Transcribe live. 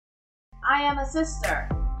I am a sister.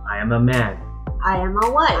 I am a man. I am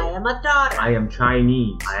a wife. I am a daughter. I am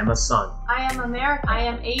Chinese. I am a son. I am American. I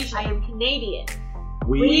am Asian. I am Canadian.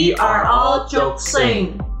 We are all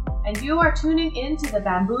Joksing. And you are tuning in to the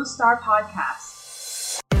Bamboo Star Podcast.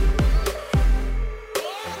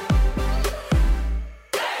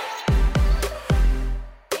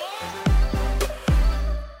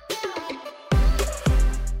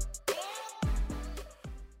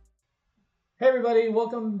 Hey everybody,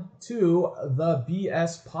 welcome to the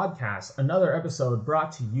BS Podcast, another episode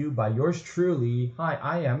brought to you by yours truly. Hi,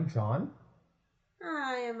 I am John.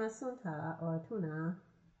 I am Asunta or Tuna.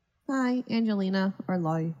 Hi, Angelina or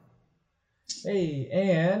Loy. Hey,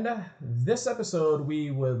 and this episode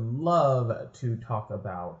we would love to talk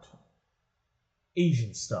about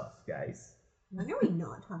Asian stuff, guys. When are we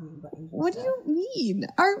not talking about Asian What stuff? do you mean?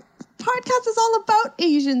 Our podcast is all about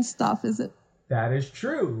Asian stuff, is it? That is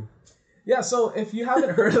true. Yeah, so if you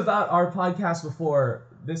haven't heard about our podcast before,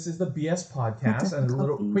 this is the BS Podcast, and a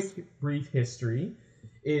little quick brief history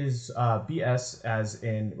is BS as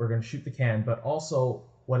in we're going to shoot the can, but also,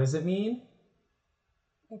 what does it mean?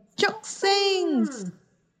 Joksings!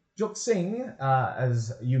 Joksing,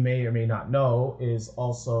 as you may or may not know, is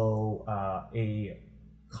also a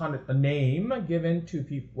name given to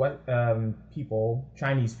people,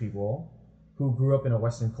 Chinese people, who grew up in a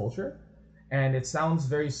Western culture. And it sounds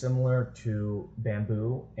very similar to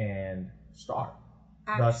bamboo and star.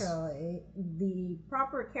 Actually, the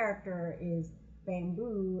proper character is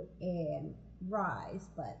bamboo and rise,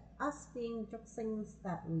 but us being Joksings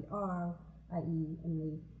that we are, i.e.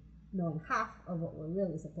 only knowing half of what we're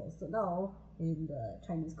really supposed to know in the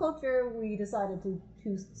Chinese culture, we decided to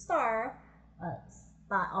choose star.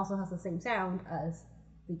 That also has the same sound as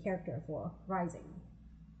the character for rising.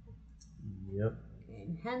 Yep.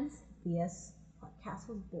 And hence, BS Podcast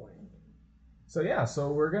was born. So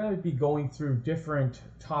we're going to be going through different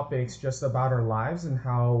topics just about our lives and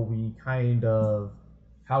how we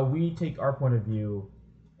take our point of view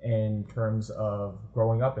in terms of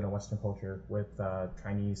growing up in a Western culture with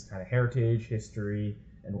Chinese kind of heritage, history,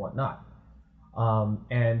 and whatnot.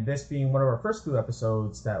 And this being one of our first few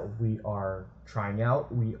episodes that we are trying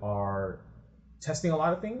out, we are testing a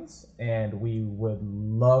lot of things, and we would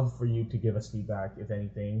love for you to give us feedback, if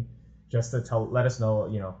anything, just to let us know,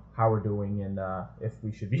 how we're doing and if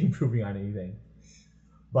we should be improving on anything.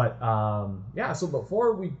 But so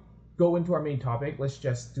before we go into our main topic, let's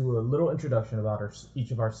just do a little introduction about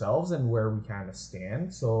each of ourselves and where we kind of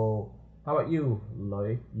stand. So how about you,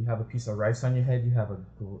 Loy? You have a piece of rice on your head. You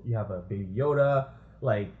have a baby Yoda.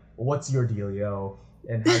 Like, what's your dealio?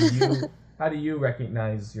 And how do you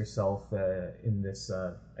recognize yourself in this?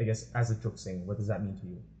 I guess as a Joksing, what does that mean to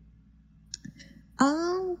you?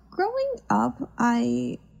 Growing up,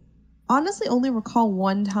 I honestly only recall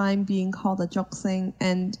one time being called a Joksing,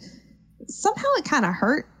 and somehow it kind of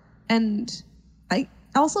hurt. And I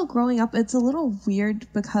also, growing up, it's a little weird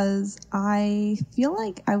because I feel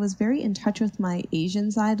like I was very in touch with my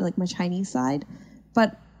Asian side, like my Chinese side,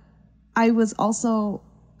 but I was also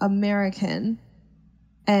American,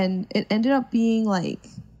 and it ended up being like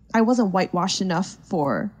I wasn't whitewashed enough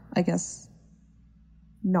for, I guess,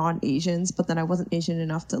 non-Asians, but then I wasn't Asian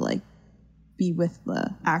enough to like be with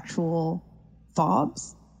the actual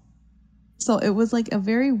fobs. So it was like a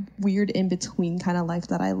very weird in-between kind of life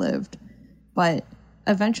that I lived, but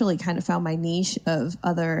eventually kind of found my niche of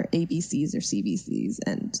other ABCs or CBCs,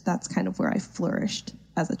 and that's kind of where I flourished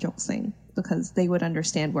as a Joksing because they would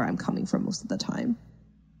understand where I'm coming from most of the time.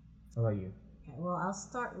 How about you? Okay, well, I'll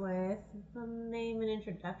start with the name and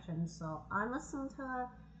introduction. So I'm Asunta.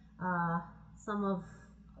 Some of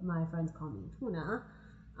my friends call me Tuna.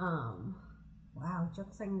 Wow,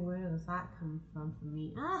 Joksing, where does that come from for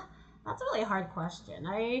me? That's a really hard question.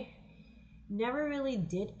 I never really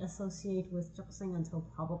did associate with Joksing until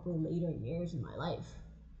probably later years in my life.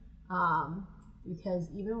 Because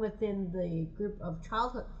even within the group of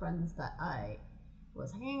childhood friends that I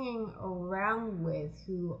was hanging around with,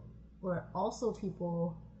 who were also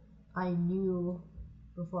people I knew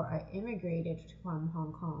before I immigrated from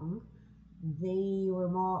Hong Kong, they were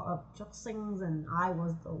more of Joksings, and I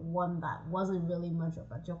was the one that wasn't really much of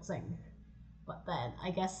a Joksing. But then, I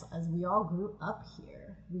guess as we all grew up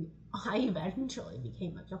here, I eventually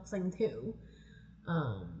became a Joksing too.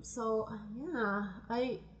 I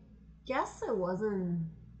guess it wasn't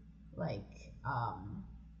like, I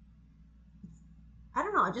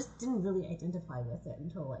don't know, I just didn't really identify with it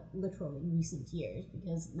until like literally recent years,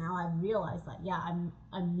 because now I've realized that,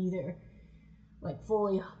 I'm neither like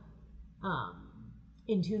fully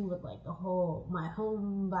in tune with like my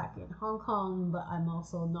home back in Hong Kong, but I'm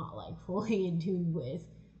also not like fully in tune with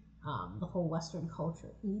the whole Western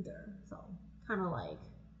culture either. So kind of like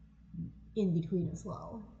in between as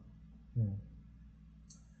well.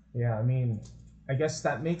 Yeah, I mean, I guess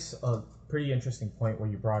that makes a pretty interesting point where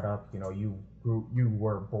you brought up, you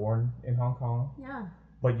were born in Hong Kong, Yeah.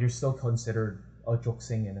 but you're still considered a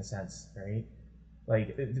Joksing in a sense, right?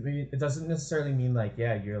 Like it doesn't necessarily mean like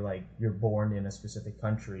you're born in a specific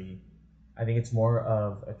country. I think it's more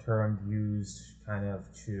of a term used kind of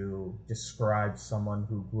to describe someone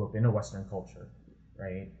who grew up in a Western culture,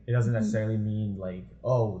 right? It doesn't necessarily mean like,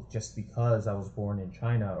 oh, just because I was born in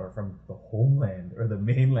China or from the homeland or the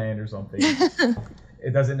mainland or something.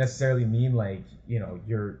 It doesn't necessarily mean like, you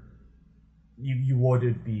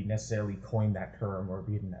wouldn't be necessarily coined that term or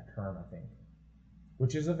be in that term, I think.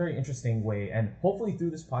 Which is a very interesting way, and hopefully through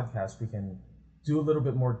this podcast we can do a little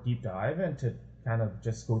bit more deep dive and to kind of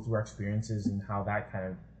just go through our experiences and how that kind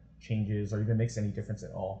of changes or even makes any difference at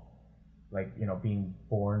all. Like, being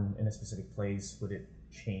born in a specific place, would it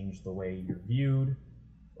change the way you're viewed,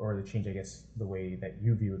 or would it change, I guess, the way that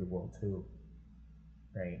you view the world too,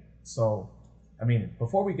 right? So, I mean,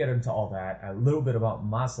 before we get into all that, a little bit about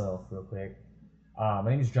myself real quick. My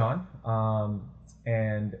name is John,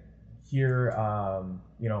 and here,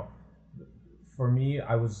 for me,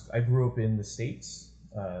 I grew up in the States,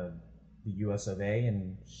 the US of A,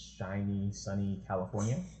 in shiny, sunny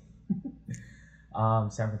California,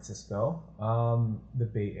 San Francisco, the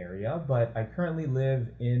Bay Area, but I currently live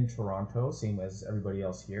in Toronto, same as everybody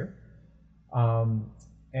else here.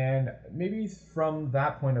 And maybe from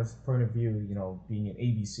that point of view, being an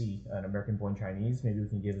ABC, an American-born Chinese, maybe we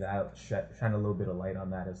can give that shine a little bit of light on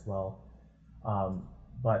that as well.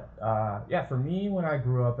 But for me, when I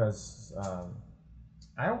grew up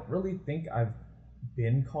I don't really think I've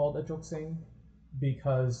been called a Joksing,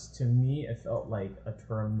 because to me it felt like a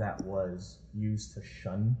term that was used to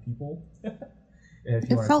shun people.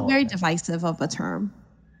 It felt very divisive of a term.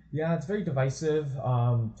 Yeah, it's very divisive.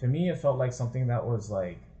 To me, it felt like something that was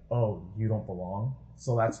like, oh, you don't belong.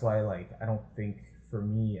 So that's why, like, I don't think for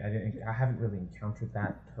me, I haven't really encountered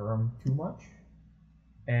that term too much.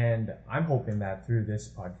 And I'm hoping that through this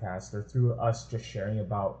podcast or through us just sharing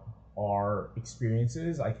about our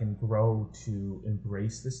experiences, I can grow to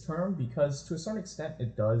embrace this term, because to a certain extent,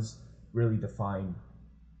 it does really define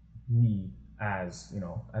me as,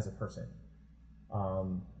 as a person.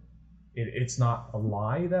 It's not a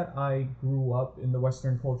lie that I grew up in the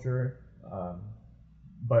Western culture,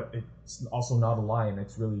 but it's also not a lie, and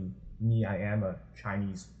it's really me. I am a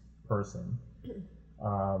Chinese person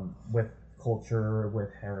with culture, with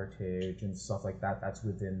heritage and stuff like that. That's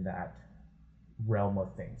within that realm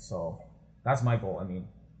of things. So that's my goal. I mean,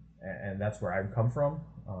 and that's where I've come from.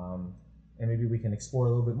 And maybe we can explore a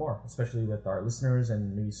little bit more, especially with our listeners,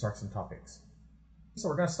 and maybe start some topics. So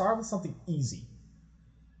we're going to start with something easy.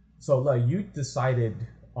 So you decided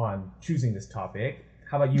on choosing this topic.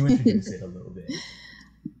 How about you introduce it a little bit?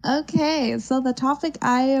 Okay, so the topic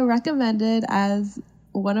I recommended as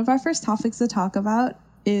one of our first topics to talk about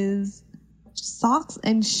is socks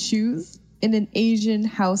and shoes in an Asian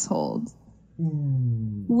household.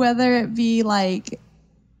 Whether it be like,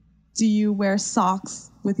 do you wear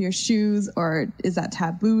socks with your shoes, or is that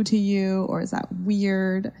taboo to you, or is that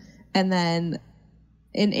weird? And then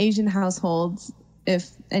in Asian households,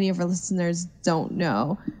 if any of our listeners don't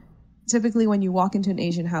know, typically when you walk into an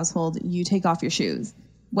Asian household, you take off your shoes.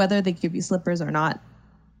 Whether they give you slippers or not,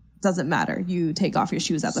 doesn't matter. You take off your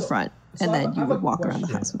shoes at the front, and then you would walk around the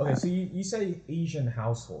house with them. Okay, so you say Asian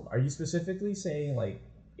household. Are you specifically saying like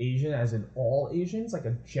Asian as in all Asians, like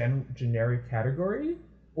a generic category?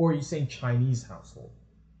 Or are you saying Chinese household?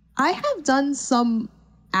 I have done some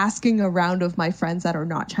asking around of my friends that are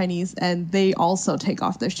not Chinese, and they also take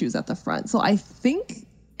off their shoes at the front. So I think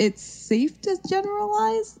it's safe to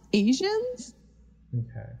generalize Asians.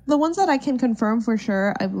 Okay. The ones that I can confirm for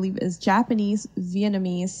sure, I believe, is Japanese,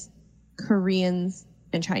 Vietnamese, Koreans,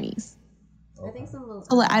 and Chinese. Okay. I think some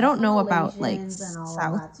I don't know about Malaysians like and all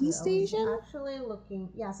Southeast Asian. Actually,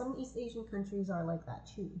 some East Asian countries are like that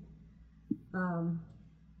too.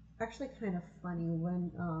 Actually, kind of funny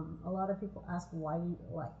when a lot of people ask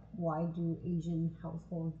why do Asian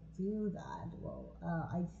households do that? Well,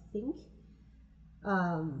 I think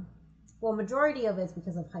majority of it's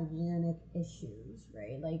because of hygienic issues,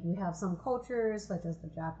 right? Like we have some cultures, such as the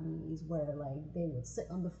Japanese, where like they would sit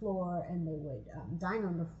on the floor and they would dine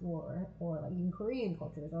on the floor, or like in Korean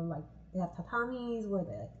cultures, or like they have tatamis where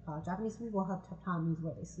the Japanese people have tatamis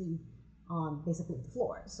where they sleep on basically the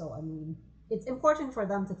floor. So I mean, it's important for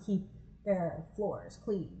them to keep their floors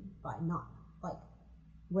clean by not like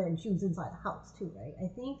wearing shoes inside the house too, right? I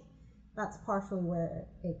think that's partially where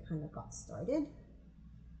it kind of got started.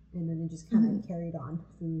 and then it just kind of carried on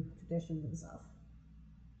through traditions and stuff.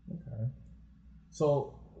 Okay.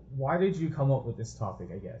 So why did you come up with this topic,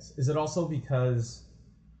 I guess? Is it also because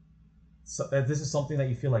this is something that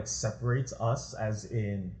you feel like separates us as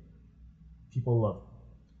in people of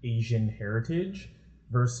Asian heritage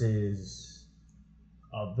versus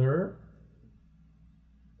other?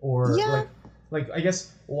 Or Yeah. like I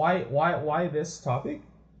guess why this topic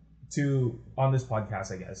on this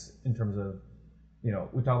podcast, I guess, in terms of, you know,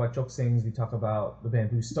 we talk about Joksings, we talk about the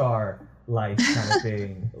Bamboo Star life kind of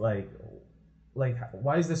thing. Like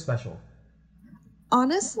why is this special?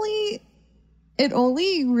 Honestly, it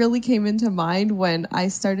only really came into mind when I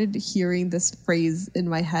started hearing this phrase in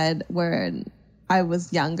my head when I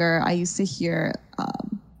was younger. I used to hear,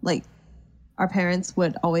 like, our parents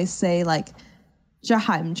would always say, like, 着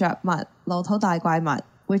鞋唔着襪，老土大怪物,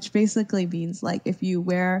 which basically means, like, if you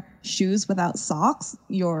wear shoes without socks,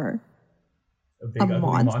 you're A big ugly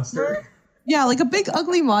monster? Yeah, like a big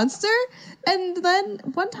ugly monster. And then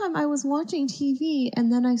one time I was watching TV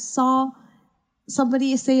and then I saw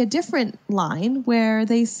somebody say a different line where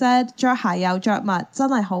they said 着鞋有着襪真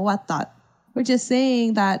係好核突, which is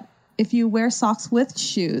saying that if you wear socks with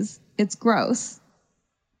shoes, it's gross.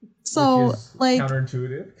 So, which is like,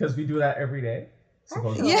 counterintuitive because we do that every day.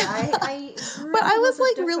 Supposedly. Yeah. I but I was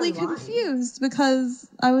like really confused because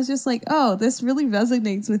I was just like, oh, this really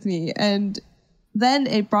resonates with me. And then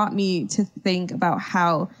it brought me to think about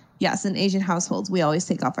how, yes, in Asian households, we always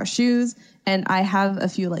take off our shoes. And I have a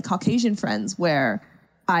few like Caucasian friends where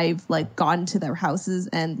I've like gone to their houses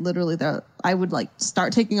and literally I would like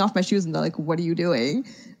start taking off my shoes and they're like, what are you doing?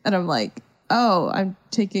 And I'm like, oh, I'm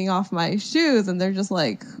taking off my shoes. And they're just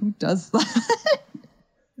like, who does that?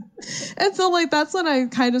 And so like that's when I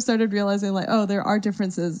kind of started realizing like, oh, there are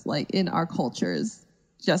differences like in our cultures,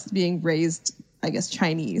 just being raised, I guess,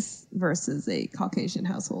 Chinese versus a Caucasian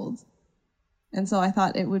household. And so I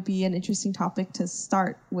thought it would be an interesting topic to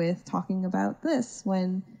start with talking about this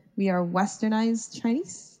when we are westernized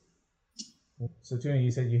Chinese. So Tuna,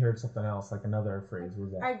 you said you heard something else, like another phrase.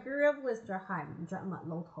 What was that? I grew up with 着鞋唔着襪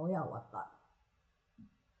老土又核突.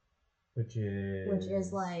 Which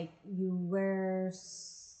is like you wear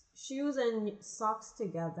shoes and socks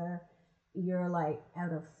together, you're like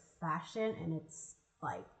out of fashion and it's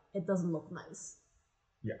like it doesn't look nice.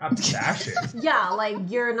 You're out of fashion. Yeah, like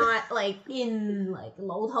you're not like in like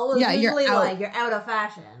low toe. Yeah, usually you're out. like you're out of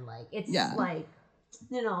fashion. Like it's like,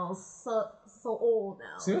 you know, so old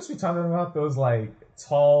now. So you must be talking about those like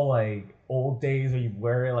tall like old days where you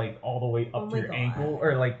wear it like all the way up to your ankle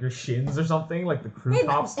or like your shins or something, like the crew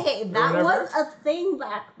tops. That was a thing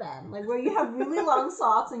back then. Like where you have really long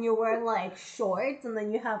socks and you're wearing like shorts and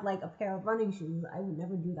then you have like a pair of running shoes. I would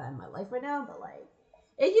never do that in my life right now, but like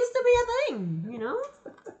it used to be a thing, you know?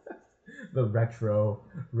 The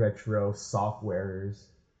retro sock wearers.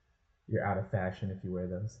 You're out of fashion if you wear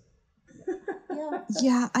those.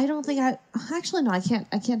 Yeah, I don't think actually no, I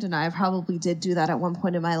can't deny I probably did do that at one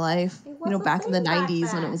point in my life. You know, back in the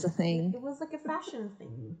 90s when it was a thing. It was like a fashion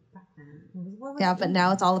thing back then. Yeah, but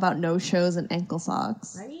now it's all about no-shows and ankle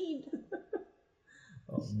socks. Right?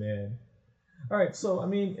 Oh man. All right, so I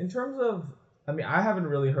mean, in terms of, I mean, I haven't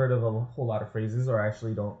really heard of a whole lot of phrases, or I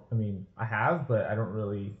actually don't. I mean, I have, but I don't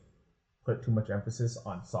really put too much emphasis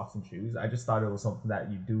on socks and shoes. I just thought it was something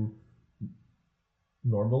that you do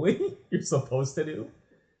normally. You're supposed to do.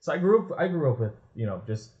 So I grew up with, you know,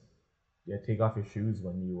 just take off your shoes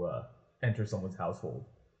when you enter someone's household.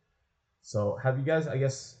 So have you guys, I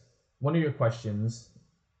guess, one of your questions,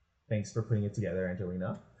 thanks for putting it together,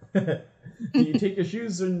 Angelina. Do you take your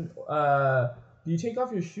shoes and do you take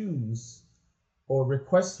off your shoes or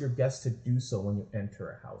request your guests to do so when you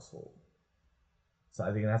enter a household? So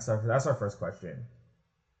I think that's our first question.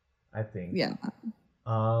 I think. Yeah.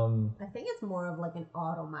 I think it's more of like an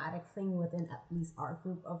automatic thing within at least our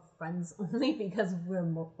group of friends, only because we're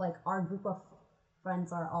like our group of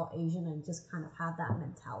friends are all Asian and just kind of have that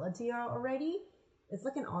mentality already. It's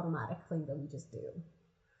like an automatic thing that we just do.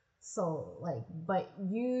 So like, but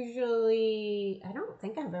usually I don't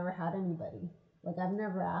think I've ever had anybody, like I've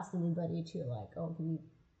never asked anybody to like, oh, can you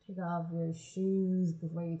take off your shoes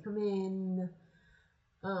before you come in?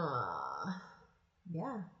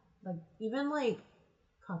 Yeah, like even like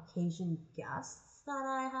Caucasian guests that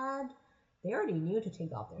I had, they already knew to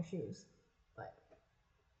take off their shoes, but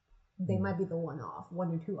they might be the one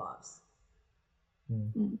or two offs.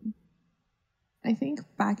 I think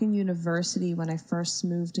back in university when I first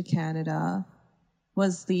moved to Canada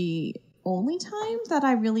was the only time that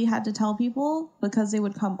I really had to tell people, because they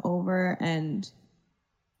would come over and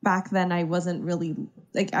back then I wasn't really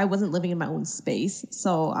like I wasn't living in my own space.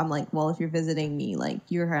 So I'm like, well, if you're visiting me, like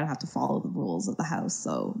you're gonna have to follow the rules of the house.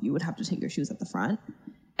 So you would have to take your shoes at the front.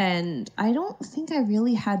 And I don't think I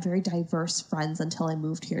really had very diverse friends until I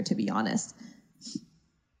moved here, to be honest.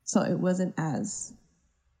 So it wasn't as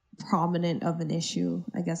prominent of an issue,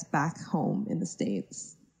 I guess, back home in the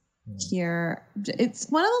States. Here, it's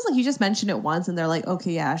one of those, like, you just mention it once and they're like,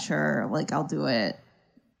 okay, yeah, sure, like, I'll do it.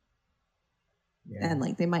 Yeah. And,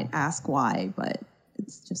 like, they might ask why, but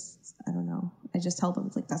it's just, I don't know. I just tell them,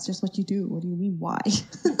 it's like, that's just what you do. What do you mean, why?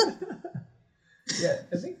 Yeah,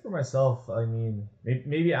 I think for myself, I mean,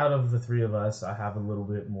 maybe out of the three of us, I have a little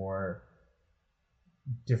bit more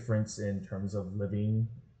difference in terms of living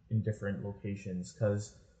in different locations,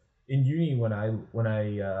 because in uni when I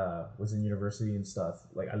was in university and stuff,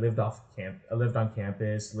 like I lived on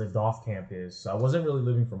campus, lived off campus, so I wasn't really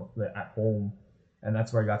living at home, and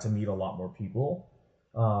that's where I got to meet a lot more people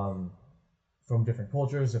from different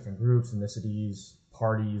cultures, different groups, ethnicities,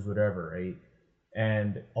 parties, whatever, right?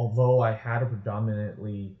 And although I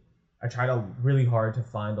tried really hard to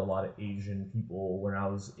find a lot of Asian people when I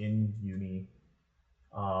was in uni.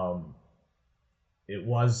 It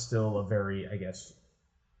was still a very, I guess,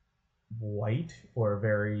 white or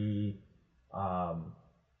very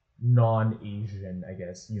non-Asian, I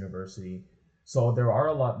guess, university. So there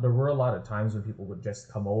were a lot of times when people would just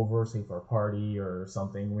come over, say for a party or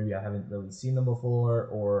something. Maybe I haven't really seen them before,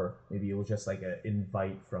 or maybe it was just like an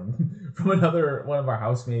invite from one of our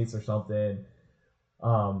housemates or something.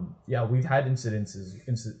 Yeah, we've had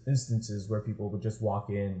instances where people would just walk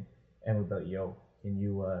in and would be like, "Yo, can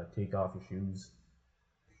you take off your shoes?"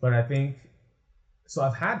 But I think so.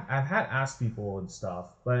 I've had asked people and stuff,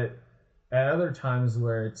 but at other times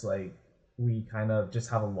where it's like we kind of just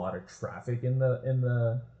have a lot of traffic in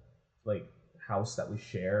the like house that we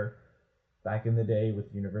share. Back in the day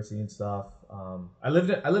with university and stuff, I lived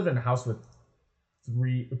in a house with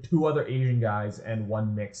two other Asian guys and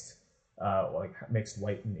one mixed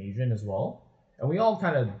white and Asian as well, and we all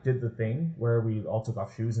kind of did the thing where we all took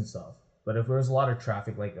off shoes and stuff. But if there was a lot of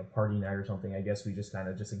traffic, like a party night or something, I guess we just kind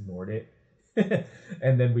of just ignored it.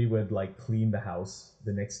 And then we would like clean the house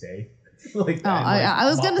the next day. I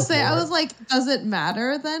was going to say, I was like, does it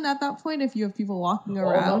matter then at that point if you have people walking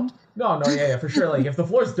around? No, yeah, for sure. Like if the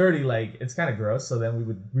floor's dirty, like it's kind of gross. So then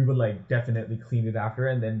we would like definitely clean it after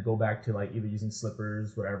and then go back to like either using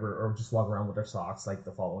slippers, whatever, or just walk around with our socks like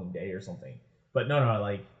the following day or something. But no,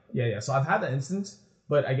 like, yeah. So I've had that instance.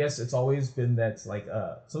 But I guess it's always been that's like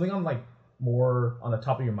something on like more on the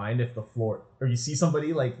top of your mind if the floor or you see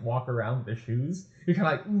somebody like walk around with their shoes, you're kind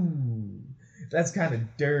of like, ooh, that's kind of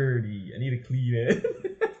dirty. I need to clean it.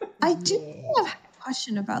 I do have a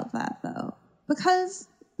question about that though, because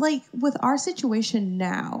like with our situation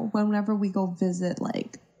now, whenever we go visit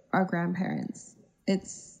like our grandparents,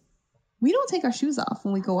 we don't take our shoes off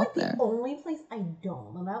when we go up there. The only place I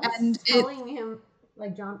don't, and I was telling him.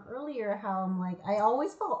 Like John earlier, how I'm like, I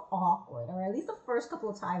always felt awkward, or at least the first couple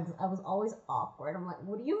of times I was always awkward. I'm like,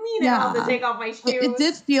 what do you mean I have to take off my shoes? It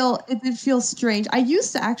did feel strange. I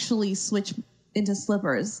used to actually switch into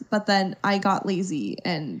slippers, but then I got lazy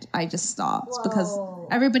and I just stopped because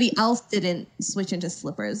everybody else didn't switch into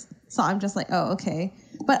slippers. So I'm just like, oh, okay.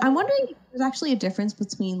 But I'm wondering if there's actually a difference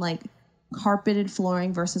between like carpeted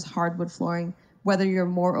flooring versus hardwood flooring, whether you're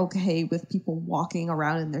more okay with people walking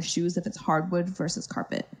around in their shoes if it's hardwood versus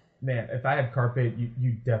carpet. Man, if I had carpet,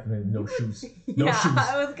 you definitely no shoes. No yeah, shoes.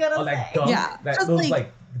 I was gonna say. That gum, yeah,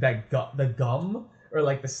 the gum or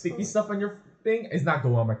like the sticky stuff on your thing is not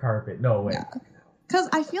going on my carpet. No way. Yeah. Because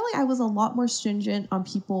I feel like I was a lot more stringent on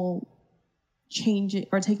people changing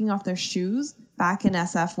or taking off their shoes back in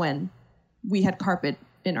SF when we had carpet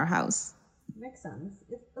in our house. Makes sense.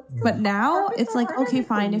 But now it's like, okay,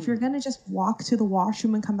 fine. If you're going to just walk to the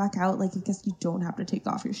washroom and come back out, like, I guess you don't have to take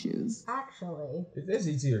off your shoes. Actually. It is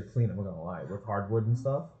easier to clean, I'm not going to lie. With hardwood and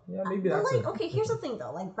stuff. Yeah, maybe that's okay, here's the thing,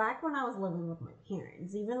 though. Like, back when I was living with my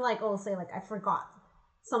parents, even, like, say, like, I forgot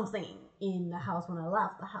something in the house when I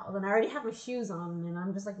left the house, and I already have my shoes on, and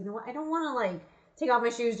I'm just like, you know what? I don't want to, like, take off my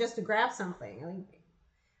shoes just to grab something.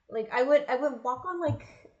 Like I would walk on, like,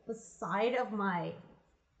 the side of my...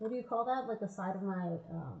 What do you call that? Like the side of my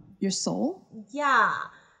your sole? Yeah,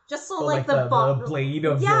 just so like the blade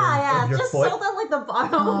of your just foot? so that like the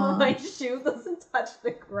bottom of my shoe doesn't touch the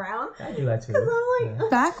ground. I do that too. Because I'm like,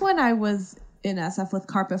 back when I was in SF with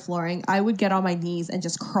carpet flooring, I would get on my knees and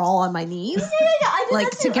just crawl on my knees. Yeah. I did like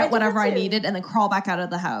that too. to get whatever I needed, and then crawl back out of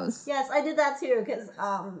the house. Yes, I did that too. Because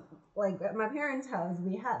like at my parents' house,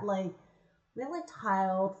 we had like they had like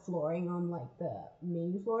tiled flooring on like the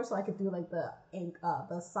main floor, so I could do like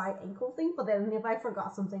the side ankle thing. But then if I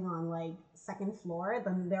forgot something on like second floor,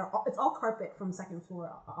 then it's all carpet from second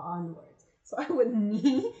floor onwards. So I would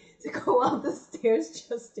need to go up the stairs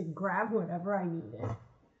just to grab whatever I needed.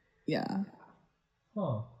 Yeah.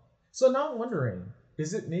 Huh. So now I'm wondering,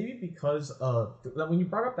 is it maybe because of when you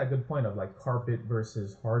brought up that good point of like carpet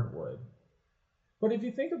versus hardwood? But if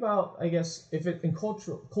you think about, I guess, if it in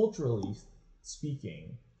culturally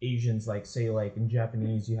speaking, Asians like say like in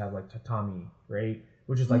Japanese you have like tatami, right,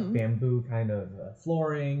 which is like bamboo kind of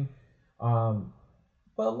flooring. But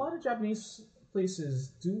a lot of Japanese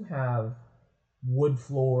places do have wood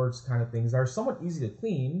floors kind of things that are somewhat easy to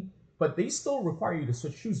clean, but they still require you to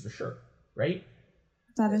switch shoes for sure, right?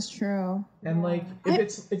 That is true. And like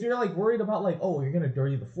if you're like worried about like, oh, you're gonna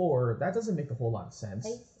dirty the floor, that doesn't make a whole lot of sense,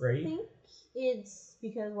 right? I think it's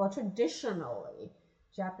because, well, traditionally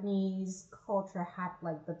Japanese culture had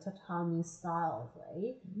like the tatami style,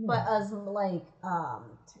 right? But as like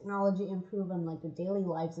technology improved and like the daily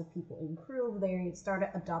lives of people improved, they started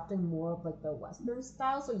adopting more of like the Western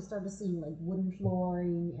style. So you started seeing like wooden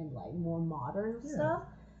flooring and like more modern stuff.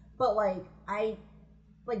 But like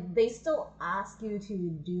they still ask you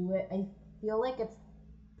to do it. I feel like it's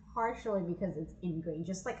partially because it's ingrained,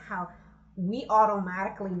 just like how we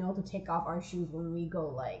automatically know to take off our shoes when we go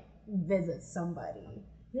like visit somebody.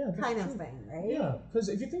 Yeah, kind of thing, right? Yeah, because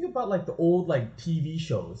if you think about like the old like TV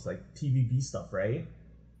shows, like TVB stuff, right?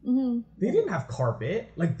 They didn't have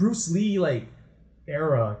carpet, like Bruce Lee like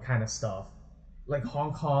era kind of stuff, like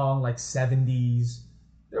Hong Kong like 70s.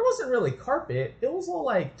 There wasn't really carpet. It was all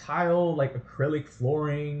like tile, like acrylic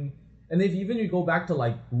flooring. And if even you go back to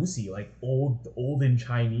like Wuxi, like olden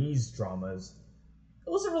Chinese dramas, it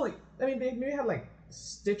wasn't really. I mean, they maybe had like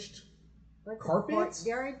stitched like carpets.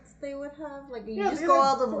 Yards they would have, like you just go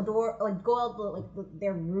out the door, like go out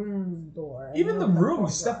their room's door. Even the room, you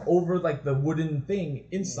step over like the wooden thing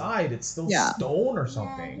inside, it's still stone or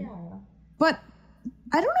something. Yeah. But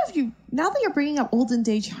I don't know if you, now that you're bringing up olden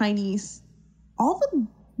day Chinese, all the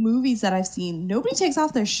movies that I've seen, nobody takes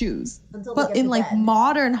off their shoes. But in like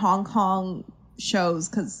modern Hong Kong shows,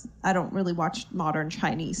 because I don't really watch modern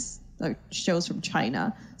Chinese shows from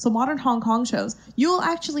China, so modern Hong Kong shows, you'll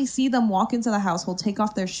actually see them walk into the household, take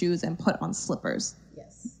off their shoes, and put on slippers.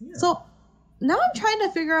 Yes. Yeah. So now I'm trying to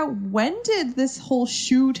figure out, when did this whole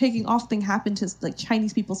shoe taking off thing happen to like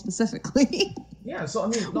Chinese people specifically? Yeah, so I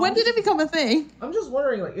mean, when did it become a thing? I'm just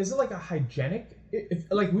wondering, like, is it like a hygienic? If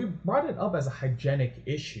like we brought it up as a hygienic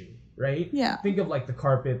issue, right? Yeah. Think of like the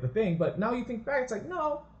carpet, the thing, but now you think back, it's like,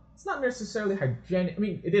 no, it's not necessarily hygienic. I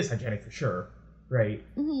mean, it is hygienic for sure, right?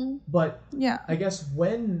 Mm-hmm. But yeah, I guess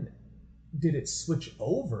when did it switch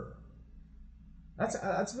over?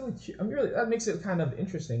 That's really cute. I mean, really, that makes it kind of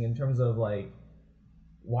interesting in terms of like,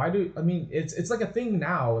 it's like a thing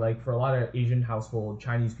now, like for a lot of Asian household,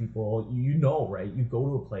 Chinese people, you know, right? You go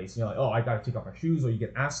to a place and you're like, oh, I gotta take off my shoes, or you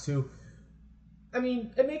get asked to. I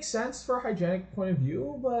mean, it makes sense for a hygienic point of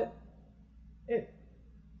view, but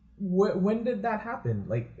when did that happen?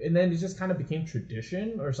 Like, and then it just kind of became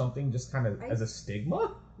tradition or something, just kind of as a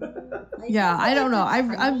stigma? Yeah, I don't know.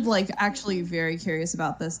 I'm like actually very curious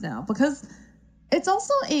about this now, because it's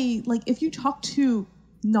also like, if you talk to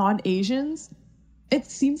non-Asians, it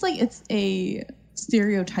seems like it's a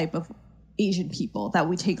stereotype of Asian people that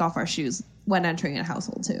we take off our shoes when entering a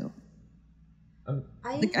household too.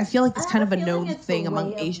 I feel like it's kind of a known thing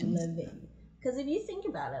among Asians. Because if you think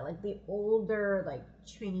about it, like the older like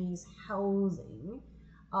Chinese housing,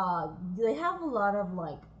 they have a lot of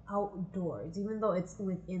like outdoors, even though it's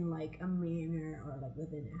within like a manor or like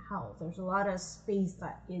within a house. There's a lot of space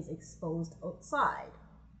that is exposed outside.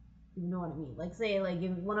 You know what I mean? Like, say, like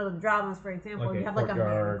in one of the dramas, for example, like you have like a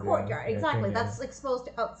manor courtyard. Yeah, exactly. That's exposed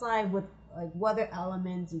to outside with like weather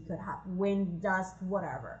elements. You could have wind, dust,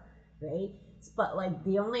 whatever, right? But like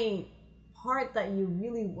the only part that you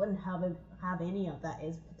really wouldn't have any of that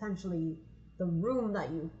is potentially the room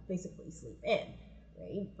that you basically sleep in,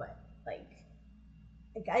 right? But like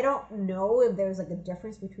I don't know if there's like a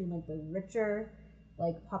difference between like the richer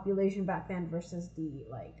like population back then versus the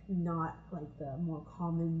like not like the more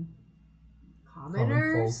commoners,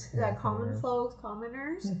 commoners.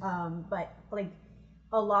 But like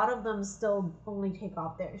a lot of them still only take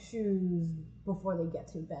off their shoes before they get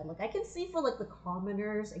to bed. Like I can see for like the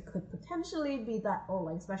commoners, it could potentially be that, oh,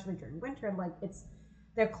 like especially during winter, like it's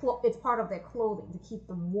part of their clothing to keep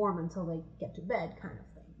them warm until they get to bed, kind of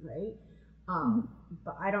thing, right?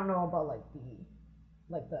 But I don't know about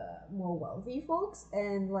like the more wealthy folks,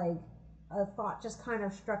 and like a thought just kind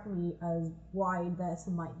of struck me as why this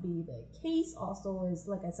might be the case also is,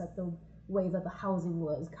 like I said, the way that the housing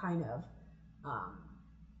was kind of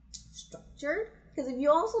structured. Because if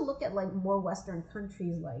you also look at like more Western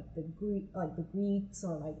countries like the Greeks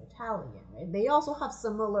or like Italian, right? They also have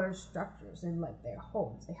similar structures in like their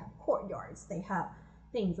homes. They have courtyards, they have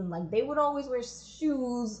things, and like they would always wear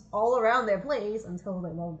shoes all around their place until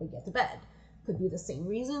they get to bed. Could be the same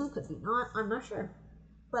reason, could be not. I'm not sure.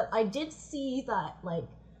 But I did see that like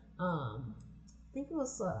I think it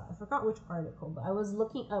was I forgot which article, but I was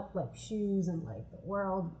looking up like shoes in like the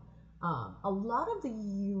world. A lot of the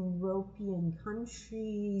European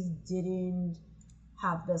countries didn't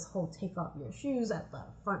have this whole take off your shoes at the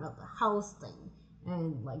front of the house thing,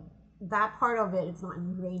 and like that part of it, it's not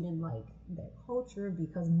ingrained in like their culture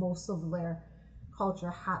because most of their culture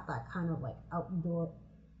had that kind of like outdoor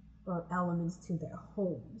elements to their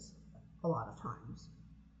homes a lot of times.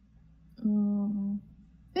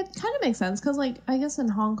 It kind of makes sense because, like, I guess in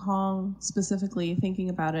Hong Kong specifically, thinking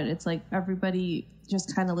about it, it's like everybody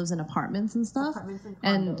just kind of lives in apartments and stuff. Apartments and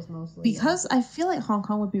condos mostly. Because I feel like Hong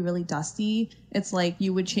Kong would be really dusty, it's like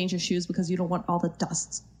you would change your shoes because you don't want all the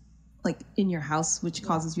dust, like, in your house, which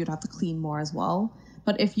causes you to have to clean more as well.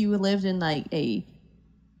 But if you lived in, like, a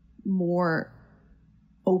more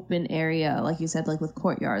open area, like you said, like with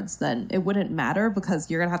courtyards, then it wouldn't matter because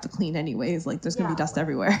you're gonna have to clean anyways. Like there's gonna be dust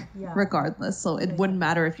everywhere regardless, so it wouldn't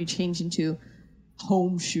matter if you change into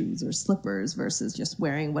home shoes or slippers versus just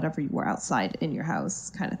wearing whatever you wore outside in your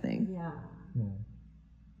house kind of thing.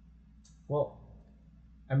 Well,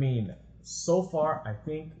 I mean, so far I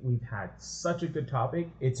think we've had such a good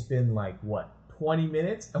topic. It's been like 20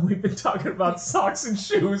 minutes and we've been talking about socks and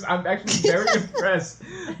shoes. I'm actually very impressed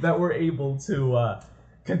that we're able to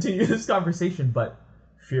continue this conversation, but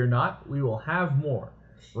fear not, we will have more.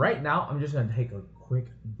 Right now, I'm just going to take a quick,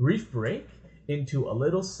 brief break into a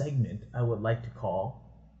little segment I would like to call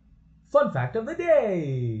Fun Fact of the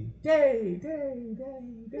Day. Day.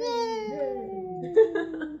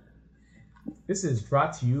 This is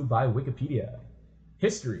brought to you by Wikipedia.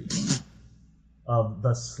 History of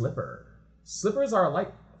the slipper. Slippers are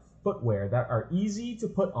light footwear that are easy to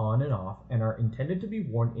put on and off and are intended to be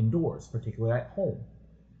worn indoors, particularly at home.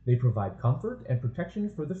 They provide comfort and protection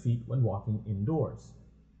for the feet when walking indoors.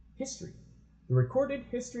 History. The recorded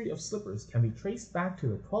history of slippers can be traced back to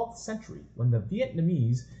the 12th century when the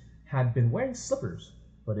Vietnamese had been wearing slippers,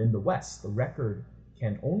 but in the West, the record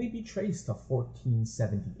can only be traced to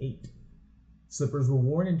 1478. Slippers were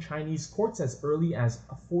worn in Chinese courts as early as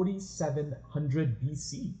 4700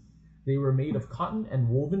 BC. They were made of cotton and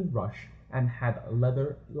woven rush and had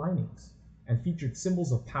leather linings, and featured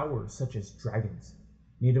symbols of power such as dragons.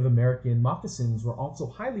 Native American moccasins were also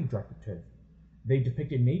highly decorative. They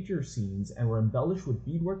depicted nature scenes and were embellished with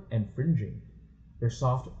beadwork and fringing. Their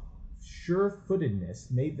soft,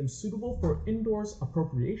 sure-footedness made them suitable for indoors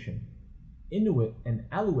appropriation. Inuit and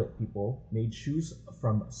Aleut people made shoes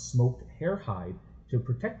from smoked hare hide to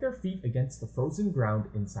protect their feet against the frozen ground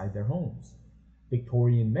inside their homes.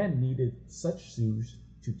 Victorian men needed such shoes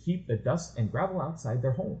to keep the dust and gravel outside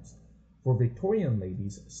their homes. For Victorian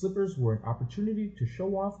ladies, slippers were an opportunity to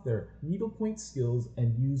show off their needlepoint skills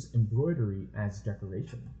and use embroidery as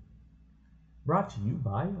decoration. Brought to you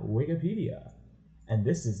by Wikipedia. And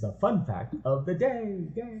this is the fun fact of the day.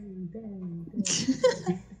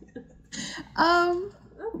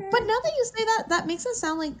 But now that you say that, that makes it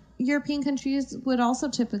sound like European countries would also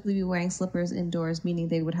typically be wearing slippers indoors, meaning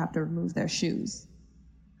they would have to remove their shoes.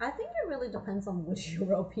 I think it really depends on which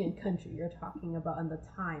European country you're talking about and the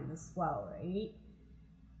time as well, right?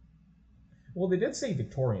 Well, they did say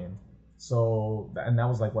Victorian, so, and that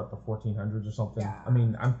was like, the 1400s or something? Yeah. I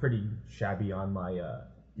mean, I'm pretty shabby on my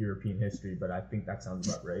European history, but I think that sounds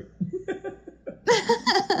about right.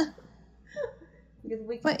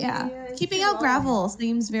 But yeah, keeping out gravel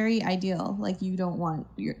seems very ideal. Like you don't want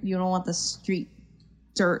the street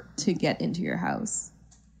dirt to get into your house.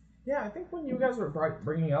 Yeah, I think when you guys were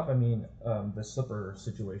bringing up, the slipper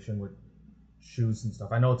situation with shoes and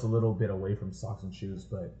stuff, I know it's a little bit away from socks and shoes,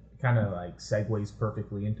 but it kind of like segues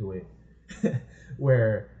perfectly into it,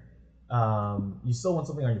 where you still want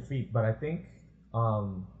something on your feet, but I think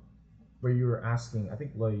where you were asking, I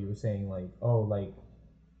think Loy, you were saying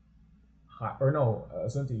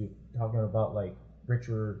Assunta, you talking about like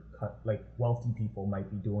richer, like wealthy people might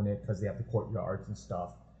be doing it because they have the courtyards and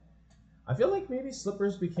stuff. I feel like maybe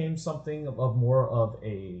slippers became something of more of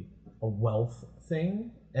a wealth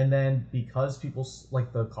thing, and then because people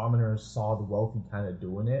like the commoners saw the wealthy kind of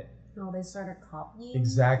doing it, they started copying.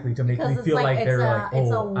 Exactly, to make me feel like they're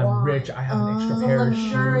I'm rich, I have an extra pair of shoes.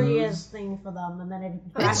 It's a luxurious thing for them, and then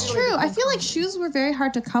it's true. I feel like shoes were very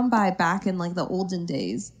hard to come by back in like the olden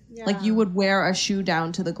days. Like you would wear a shoe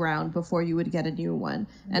down to the ground before you would get a new one.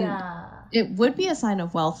 And it would be a sign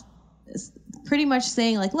of wealth, pretty much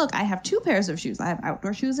saying like, look, I have 2 pairs of shoes. I have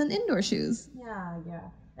outdoor shoes and indoor shoes. Yeah.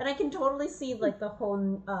 And I can totally see like the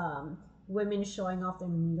whole women showing off their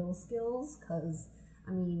needle skills, because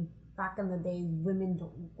I mean, back in the day, women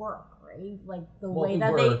don't work, right? Like the way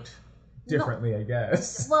that they differently, I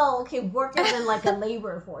guess. Well, okay, work as in like a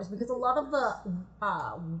labor force, because a lot of the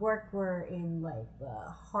work were in like the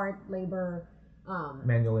hard labor,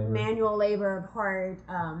 manual labor part,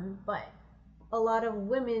 but a lot of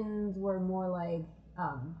women were more like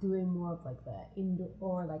doing more of like the indoor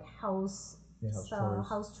or like house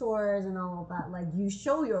chores and all of that. Like you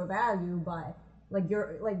show your value by like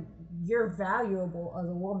you're valuable as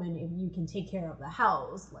a woman if you can take care of the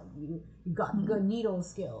house. Like you got good needle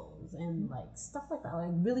skills and like stuff like that.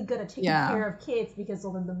 Like really good at taking care of kids, because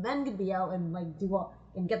so then the men could be out and like do all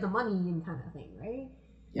and get the money and kind of thing, right?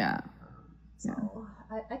 Yeah. So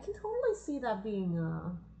I can totally see that being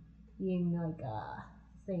like a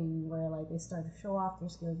thing where like they start to show off their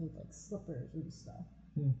skills with like slippers and stuff.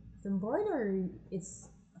 Embroidery is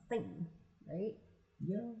a thing, right?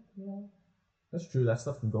 Yeah. That's true. That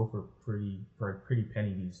stuff can go for a pretty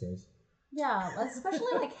penny these days. Yeah,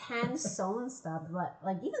 especially like hand sewn stuff. But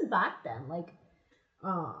like even back then, like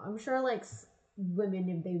I'm sure like women,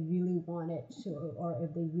 if they really wanted to, or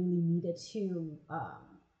if they really needed to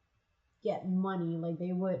get money, like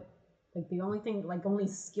they would, like the only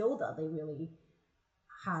skill that they really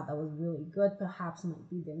had that was really good perhaps might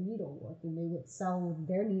be their needlework, and they would sell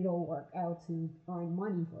their needlework out to earn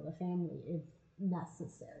money for the family if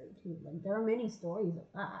necessary too. Like there are many stories of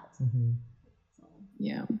that. So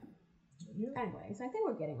anyways, I think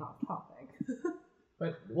we're getting off topic.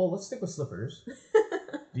 But well, let's stick with slippers.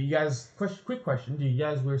 Do you guys, quick question, do you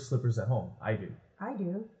guys wear slippers at home? I do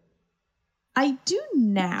I do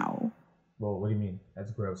now. Well, what do you mean?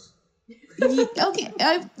 That's gross.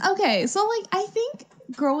 Okay, so like I think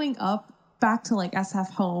growing up back to like SF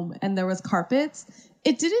home and there was carpets,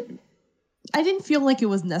 I didn't feel like it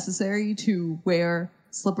was necessary to wear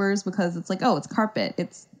slippers, because it's like, oh, it's carpet.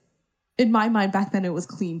 It's, in my mind back then it was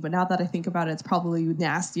clean, but now that I think about it, it's probably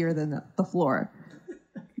nastier than the floor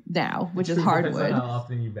now, which is hardwood. Depends on how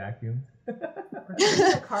often you vacuum.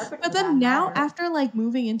 But then now, after like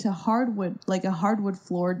moving into hardwood, like a hardwood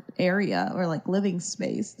floored area or like living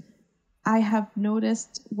space, I have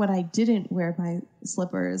noticed when I didn't wear my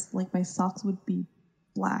slippers, like my socks would be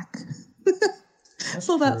black.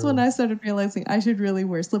 That's when I started realizing I should really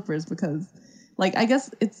wear slippers, because like I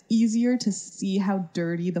guess it's easier to see how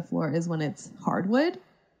dirty the floor is when it's hardwood.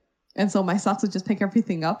 And so my socks would just pick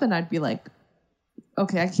everything up and I'd be like,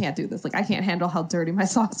 okay, I can't do this. Like I can't handle how dirty my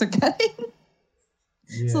socks are getting.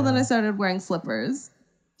 So then I started wearing slippers.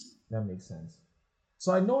 That makes sense.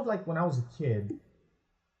 So I know like when I was a kid,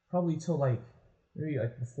 probably till like maybe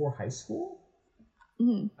like before high school,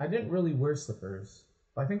 I didn't really wear slippers.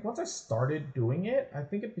 But I think once I started doing it, I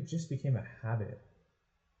think it just became a habit.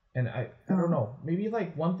 And I don't know. Maybe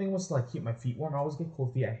like one thing was to like keep my feet warm. I always get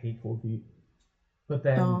cold feet. I hate cold feet. But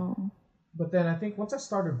then I think once I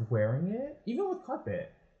started wearing it, even with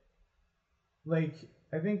carpet, like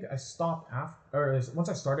I think I stopped once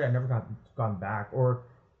I started, I never gone back. Or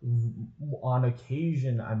on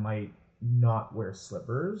occasion, I might not wear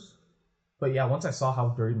slippers. But yeah, once I saw how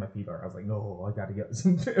dirty my feet are, I was like, no, I gotta get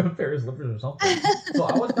some pair of slippers or something. So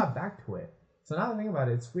I always got back to it. So now that I think about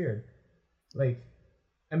it, it's weird. Like,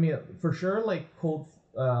 I mean, for sure, like cold,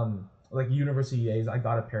 like university days, I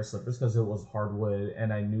got a pair of slippers because it was hardwood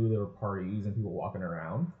and I knew there were parties and people walking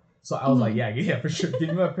around. So I was like, yeah, for sure.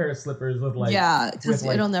 Give me a pair of slippers with like, because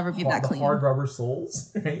it'll never be that clean. The hard rubber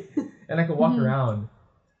soles, right? And I could walk around.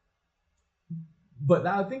 But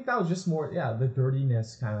I think that was just more, the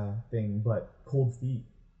dirtiness kind of thing, but cold feet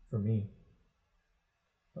for me.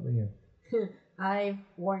 How about you? I've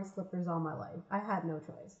worn slippers all my life. I had no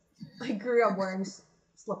choice. I grew up wearing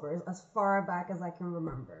slippers as far back as I can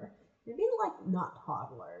remember. Maybe like not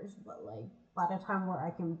toddlers, but like by the time where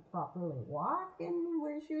I can properly walk and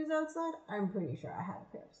wear shoes outside, I'm pretty sure I had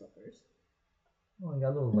a pair of slippers. Oh, you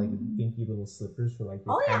got little like dinky little slippers for like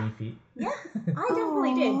your tiny feet. Yeah, I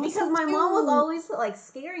definitely did, because my mom was always like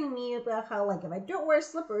scaring me about how like if I don't wear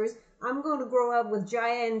slippers, I'm going to grow up with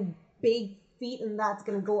giant big feet, and that's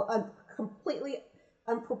going to go completely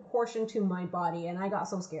unproportioned to my body. And I got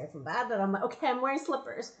so scared from that I'm like, okay, I'm wearing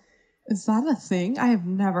slippers. Is that a thing? I have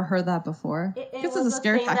never heard that before. This is a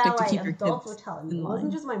scare tactic to keep your kids were telling me. It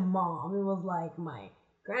wasn't just my mom. It was like my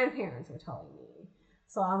grandparents were telling me.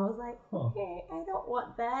 So I was like, okay, I don't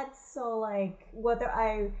want that. So like whether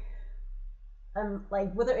I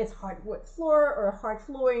like whether it's hardwood floor or hard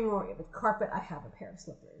flooring or if it's carpet, I have a pair of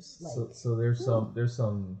slippers. Like, so there's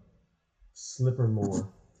some slipper lore.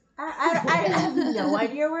 I have no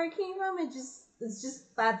idea where it came from. It's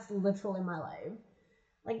just that's literally my life.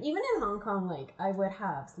 Like even in Hong Kong, like I would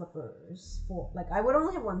have slippers I would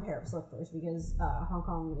only have one pair of slippers because Hong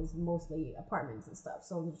Kong is mostly apartments and stuff,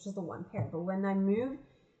 so it's just the one pair. But when I moved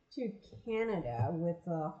to Canada with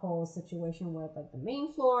the whole situation where like the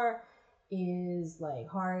main floor is like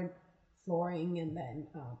hard flooring and then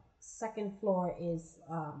second floor is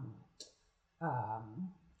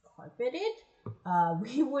carpeted,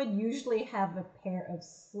 we would usually have a pair of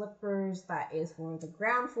slippers that is for the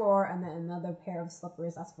ground floor and then another pair of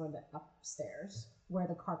slippers that's for the upstairs where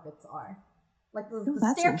the carpets are. Like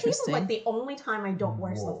the staircase is like the only time I don't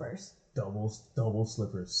wear slippers. Double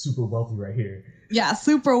slippers. Super wealthy right here. Yeah,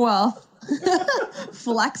 super wealth.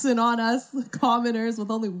 Flexing on us, commoners,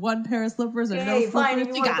 with only one pair of slippers or no slippers. Fine, if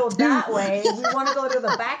you want to go two. that way, if we want to go to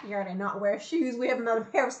the backyard and not wear shoes, we have another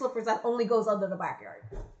pair of slippers that only goes under the backyard.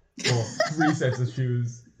 Well, 3 sets of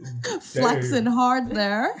shoes. Flexing hard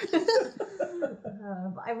there.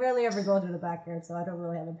 But I rarely ever go to the backyard, so I don't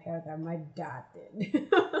really have a pair there. My dad did.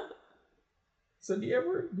 So do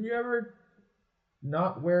you ever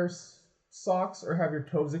not wear socks or have your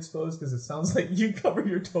toes exposed? Because it sounds like you cover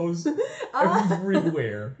your toes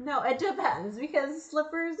everywhere. No, it depends because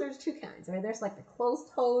slippers, there's two kinds, right? There's like the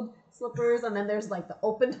closed-toed slippers, and then there's like the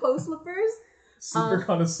open-toe slippers. Super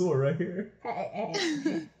connoisseur right here.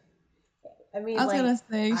 Hey. I mean, I was gonna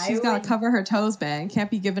say she's gotta cover her toes, man. Can't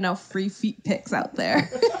be giving out free feet pics out there.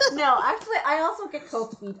 No, actually, I also get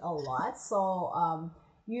cold feet a lot, so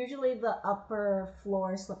usually the upper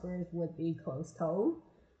floor slippers would be closed toe,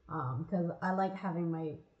 because I like having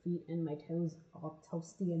my feet and my toes all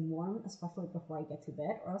toasty and warm, especially before I get to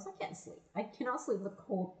bed, or else I can't sleep. I cannot sleep with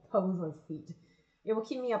cold toes or feet. It will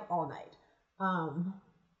keep me up all night.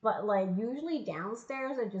 But like usually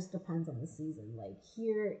downstairs, it just depends on the season. Like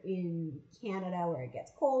here in Canada, where it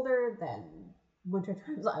gets colder, then winter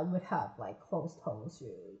times I would have like closed toe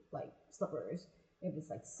shoes, like slippers. If it's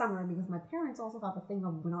like summer, because my parents also have a thing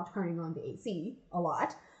of not turning on the AC a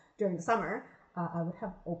lot during the summer, I would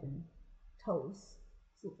have open toes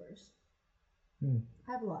slippers.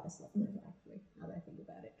 I have a lot of slippers actually. Now that I think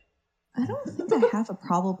about it, I don't think I have a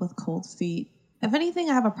problem with cold feet. If anything,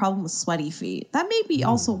 I have a problem with sweaty feet. That may be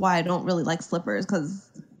also why I don't really like slippers, because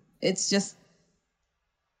it's just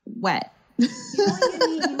wet. You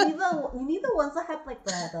need the ones that have like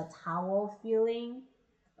the towel feeling,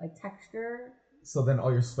 like texture. So then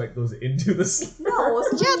all your sweat goes into the slipper. No,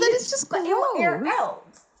 yeah, then it's just gross. It will air out.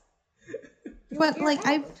 But like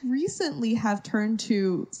I recently have turned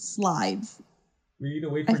to slides. We need to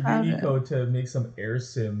wait for Uniqlo to make some air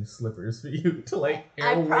sim slippers for you to like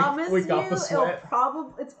air wake off the sweat.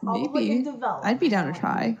 It's probably in development. I'd be down to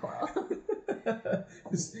try.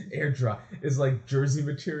 This air dry is like jersey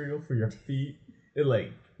material for your feet. It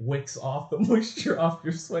like wicks off the moisture off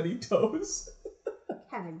your sweaty toes.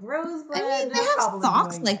 Kind of gross, but I mean, they have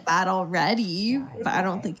socks like that already, but I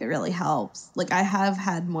don't think it really helps. Like I have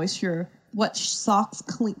had moisture. What socks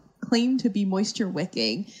claim to be moisture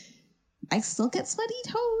wicking, I still get sweaty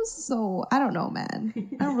toes, so I don't know, man.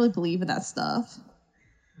 I don't really believe in that stuff.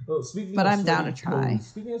 Well, I'm down to try.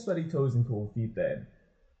 Speaking of sweaty toes and cold feet, then,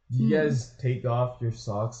 do you guys take off your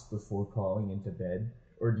socks before crawling into bed,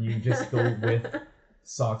 or do you just go with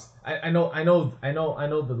socks? I know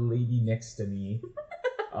the lady next to me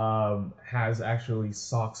has actually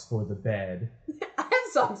socks for the bed. I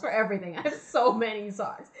have socks for everything. I have so many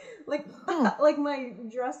socks. Like my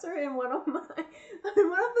dresser in one of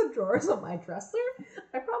the drawers of my dresser,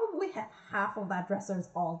 I probably have half of that dresser is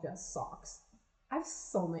all just socks. I have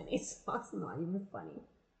so many socks, not even funny.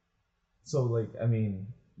 So like, I mean,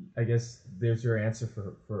 I guess there's your answer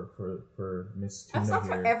for Miss Tuna here. I have socks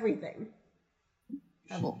for everything.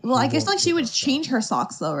 Well, I guess like she would change her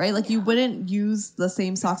socks though, right? Like you wouldn't use the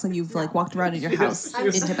same socks that you've like walked around in your house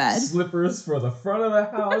into bed. Slippers for the front of the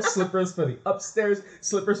house, slippers for the upstairs,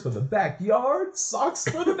 slippers for the backyard, socks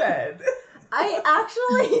for the bed. I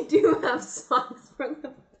actually do have socks for the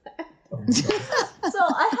bed. So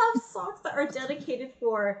I have socks that are dedicated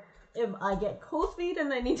for if I get cold feet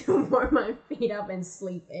and I need to warm my feet up and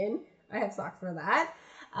sleep in. I have socks for that.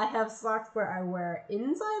 I have socks where I wear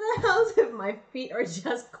inside the house if my feet are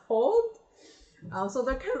just cold. So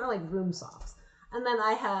they're kind of like room socks. And then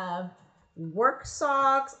I have work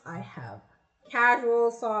socks. I have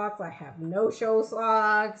casual socks. I have no-show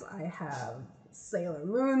socks. I have Sailor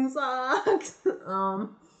Moon socks.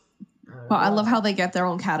 I love how they get their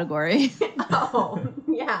own category. Oh,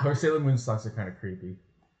 yeah. Her Sailor Moon socks are kind of creepy.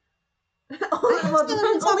 Well, it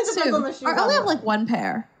only depends on the shoe. I only have like one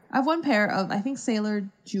pair. I have one pair of, I think, Sailor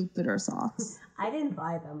Jupiter socks. I didn't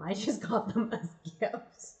buy them. I just got them as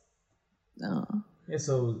gifts. Oh. Yeah,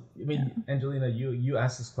 so I mean, Angelina, you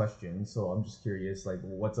asked this question, so I'm just curious, like,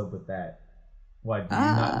 what's up with that? Why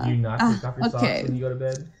do you not take off your socks when you go to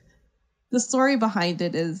bed? The story behind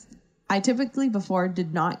it is, I typically before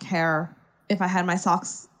did not care if I had my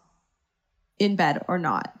socks in bed or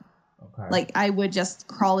not. Okay. Like, I would just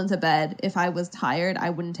crawl into bed. If I was tired, I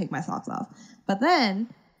wouldn't take my socks off. But then,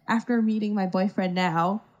 after meeting my boyfriend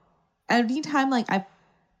now, anytime like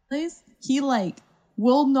he like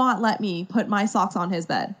will not let me put my socks on his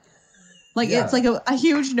bed. Like, it's like a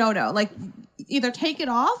huge no-no. Like, either take it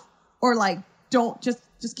off or like don't just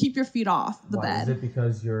keep your feet off the bed. Is it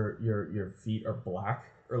because your feet are black?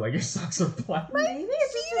 Or like your socks are black? Maybe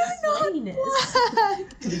it's Feet just are the not sweatiness.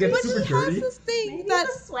 black. Did you get But super he dirty? has this thing Maybe that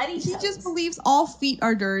it's a sweaty he toes. just believes all feet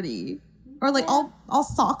are dirty. Or like all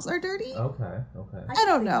socks are dirty. Okay. I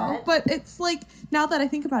don't know. that. But it's like, now that I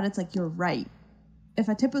think about it, it's like, you're right. If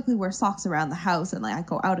I typically wear socks around the house and like I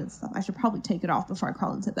go out and stuff, I should probably take it off before I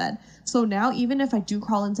crawl into bed. So now, even if I do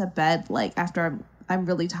crawl into bed, like after I'm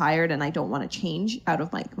really tired and I don't want to change out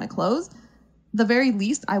of my clothes, the very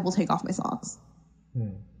least I will take off my socks.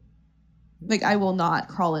 Like, I will not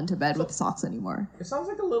crawl into bed with socks anymore. It sounds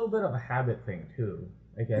like a little bit of a habit thing too.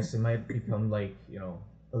 I guess it might become like,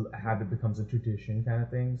 a habit becomes a tradition kind of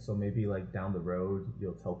thing. So maybe like down the road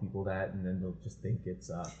you'll tell people that, and then they'll just think it's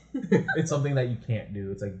it's something that you can't do.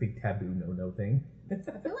 It's like big taboo no thing. I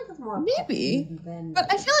feel like it's more Maybe, than but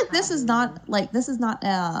I feel like this is not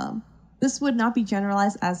this would not be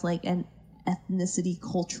generalized as like an ethnicity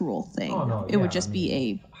cultural thing. Oh, no, it would just be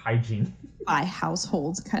a hygiene by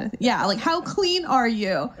household kind of thing. Yeah, like, how clean are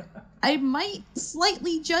you? I might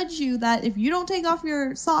slightly judge you that if you don't take off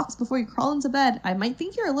your socks before you crawl into bed, I might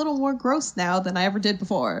think you're a little more gross now than I ever did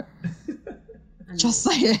before. Just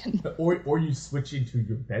saying. Or you switch into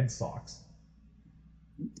your bed socks.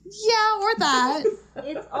 Yeah, or that.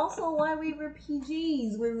 It's also why we wear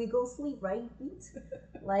PJs when we go sleep, right?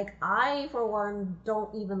 Like, I, for one,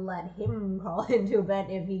 don't even let him crawl into bed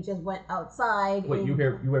if he just went outside. Wait, you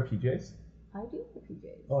wear PJs? I do wear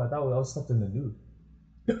PJs. Oh, I thought we all slept in the nude.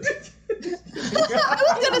 I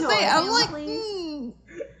was gonna say, I'm like,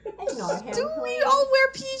 Ignore him, do we please. all wear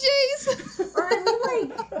PJs? Or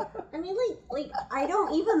I mean, I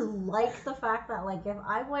don't even like the fact that, like, if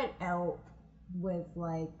I went out with,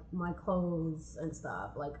 like, my clothes and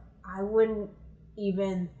stuff, like, I wouldn't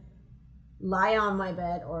even lie on my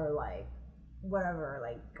bed or, like, whatever,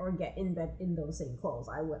 like, or get in bed in those same clothes.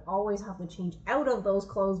 I would always have to change out of those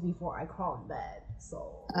clothes before I crawl in bed.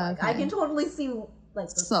 So, like, I can totally see, like,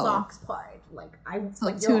 the socks part. Like,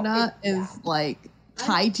 Tuna is like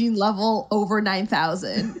hygiene level over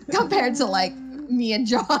 9,000 compared to like me and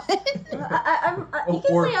John. you can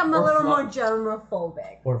say I'm a little more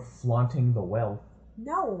germophobic. Or flaunting the wealth.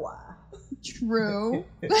 No. True.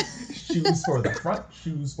 Shoes for the front,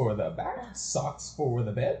 shoes for the back, socks for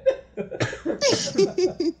the bed.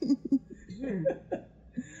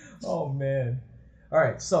 Oh man.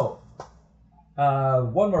 Alright, so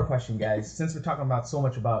one more question, guys. Since we're talking about so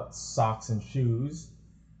much about socks and shoes,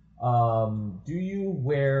 do you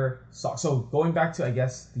wear socks? So going back to, I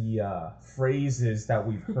guess, the phrases that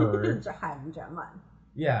we've heard.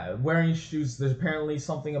 Yeah, wearing shoes. There's apparently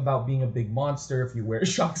something about being a big monster if you wear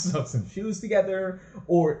socks and shoes together,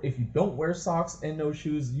 or if you don't wear socks and no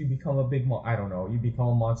shoes, you become a big I don't know, you become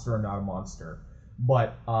a monster or not a monster.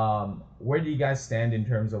 But where do you guys stand in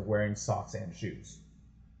terms of wearing socks and shoes?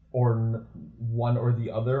 Or one or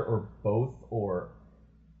the other, or both, or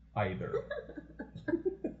either?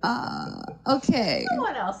 Okay.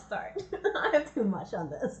 Someone else start. I have too much on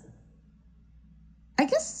this. I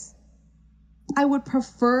guess I would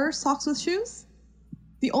prefer socks with shoes.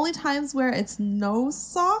 The only times where it's no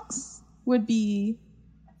socks would be,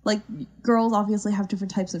 like, girls obviously have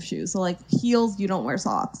different types of shoes. So, like, heels, you don't wear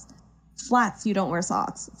socks. Flats, you don't wear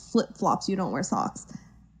socks. Flip-flops, you don't wear socks.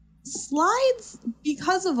 Slides,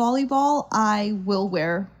 because of volleyball, I will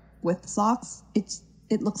wear with socks.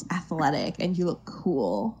 It looks athletic and you look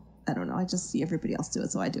cool. I don't know, I just see everybody else do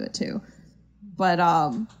it, so I do it too. But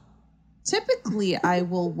typically I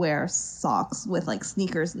will wear socks with like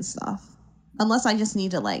sneakers and stuff. Unless I just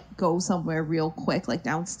need to like go somewhere real quick, like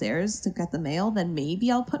downstairs to get the mail, then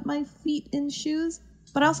maybe I'll put my feet in shoes.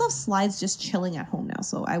 But I also have slides just chilling at home now,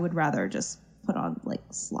 so I would rather just put on like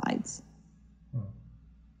slides.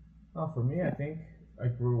 Oh, for me, I think I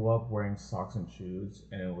grew up wearing socks and shoes,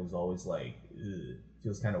 and it was always like, ugh,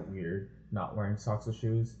 feels kind of weird not wearing socks or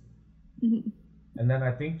shoes. Mm-hmm. And then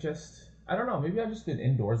I think I don't know. Maybe I've just been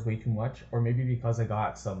indoors way too much, or maybe because I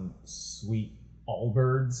got some sweet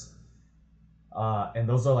Allbirds, and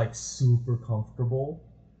those are like super comfortable.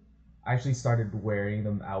 I actually started wearing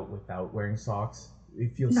them out without wearing socks.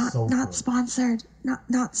 It feels so not good. sponsored.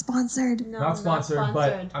 Not sponsored. No, Not sponsored,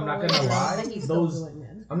 but I'm not gonna lie, But he's still those- doing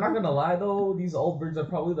it. I'm not gonna lie though, these Allbirds are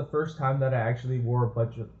probably the first time that I actually wore a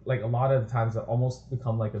bunch of, like, a lot of the times that almost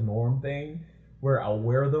become like a norm thing, where I'll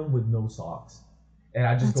wear them with no socks, and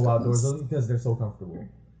I just That's go outdoors gross. with them because they're so comfortable.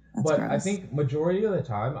 That's But gross. I think majority of the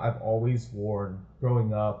time I've always worn,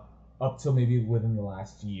 growing up till maybe within the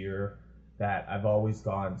last year, that I've always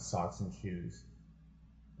gone socks and shoes.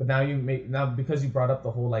 But now because you brought up the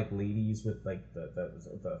whole like ladies with like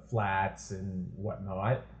the flats and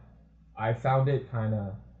whatnot, I found it kind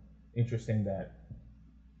of interesting that,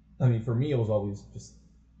 I mean, for me it was always just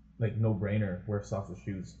like no brainer wear socks with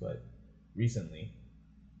shoes, but recently,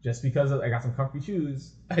 just because I got some comfy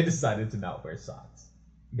shoes, I decided to not wear socks.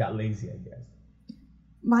 Got lazy, I guess.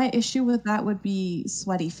 My issue with that would be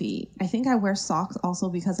sweaty feet. I think I wear socks also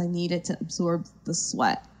because I need it to absorb the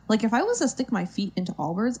sweat. Like if I was to stick my feet into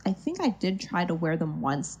Allbirds, I think I did try to wear them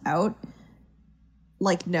once out.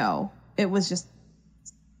 Like no, it was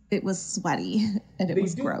sweaty and it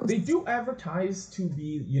was gross. They do advertise to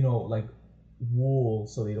be, like wool,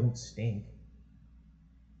 so they don't stink.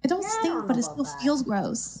 It don't Yeah, I stink, don't but know it still about that. feels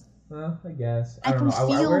gross. I guess. I don't can know.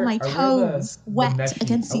 feel wear- my I wear toes wet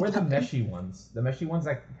against I wear each the other. meshy ones. The meshy ones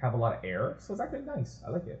that have a lot of air, so it's actually nice. I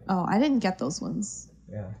like it. Oh, I didn't get those ones.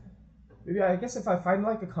 Yeah. Maybe I guess if I find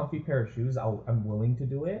like a comfy pair of shoes, I'm willing to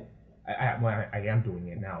do it. I am doing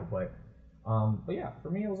it now, but yeah, for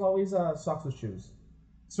me it was always socks with shoes,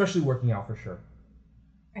 especially working out for sure.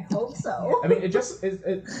 I hope so. I mean,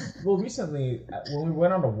 well, recently when we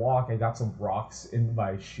went on a walk, I got some rocks in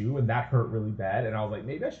my shoe, and that hurt really bad. And I was like,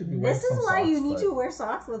 maybe I should be wearing This is some why socks, you need but- to wear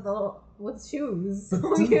socks with shoes.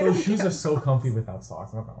 Dude, those shoes are so comfy without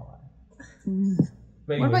socks. I'm not gonna lie. Mm.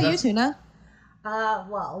 But What anyways, about you, that's- Tuna?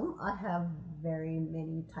 Well, I have very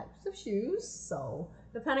many types of shoes, so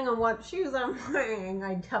depending on what shoes I'm wearing,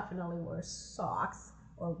 I definitely wear socks,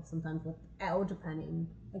 or sometimes without, depending,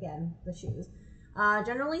 again, the shoes.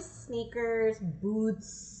 Generally sneakers,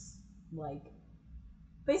 boots, like,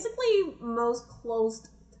 basically most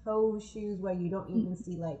closed-toe shoes where you don't even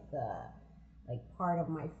see, like, the, part of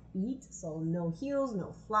my feet, so no heels,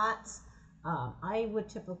 no flats. I would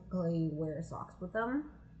typically wear socks with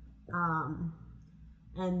them.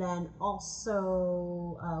 And then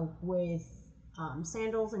also with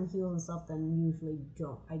sandals and heels and stuff, then usually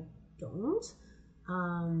I don't.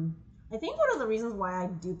 I think one of the reasons why I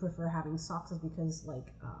do prefer having socks is because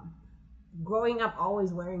growing up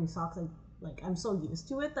always wearing socks, I'm so used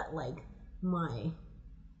to it that like my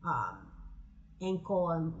ankle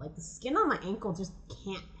and like the skin on my ankle just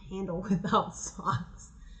can't handle without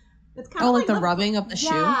socks. It's kind of Like the rubbing of the shoe?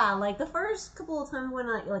 Yeah, like the first couple of times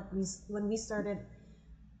when we started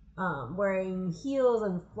wearing heels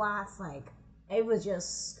and flats, like it was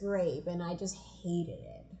just scrape, and I just hated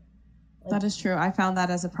it. That is true. I found that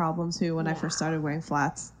as a problem too when I Yeah. first started wearing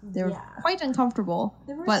flats. They were Yeah. quite uncomfortable.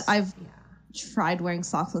 They were But I've yeah. tried wearing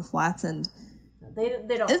socks with flats, and They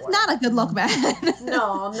don't. it's work. not a good look, man.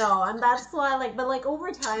 No, and that's why but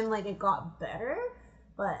over time it got better.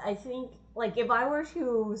 But I think if I were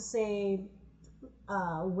to say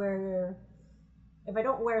if I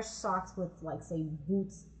don't wear socks with say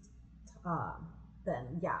boots,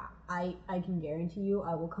 then yeah, I can guarantee you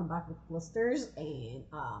I will come back with blisters and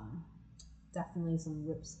definitely some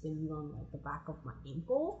rip skins on the back of my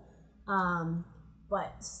ankle.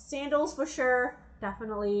 But sandals for sure,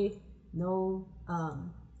 definitely no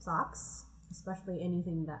socks, especially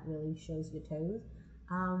anything that really shows your toes.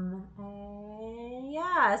 And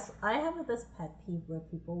yes, I have this pet peeve where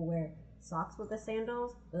people wear socks with the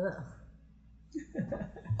sandals. Ugh.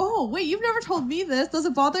 Oh, wait, you've never told me this. Does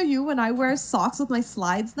it bother you when I wear socks with my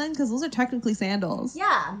slides then? Because those are technically sandals.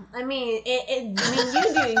 Yeah, I mean, you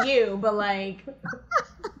do you, but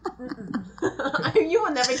you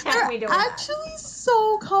will never catch me They're doing that. actually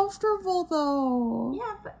so comfortable though.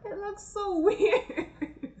 Yeah, but it looks so weird.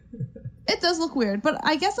 It does look weird, but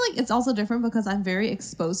I guess it's also different because I'm very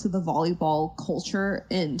exposed to the volleyball culture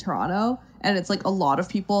in Toronto, and it's a lot of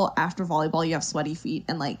people after volleyball you have sweaty feet,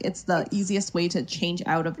 and it's the easiest way to change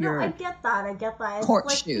out of your I get that. It's court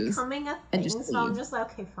shoes becoming a and thing, just so I'm leave. just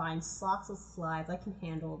okay, fine, socks with slides, I can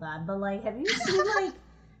handle that. But have you seen oh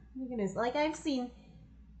my goodness, I've seen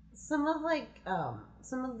some of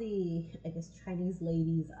the I guess Chinese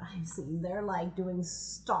ladies I've seen, they're doing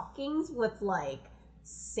stockings with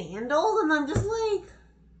sandals, and I'm just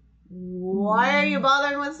why are you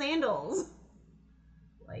bothering with sandals?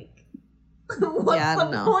 What's Yeah, I the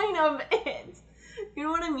don't know. point of it? You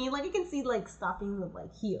know what I mean? Like, I can see, like, stockings with,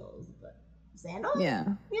 like, heels, but sandals? Yeah.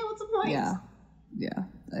 Yeah, what's the point? Yeah.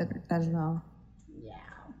 I don't know. Yeah.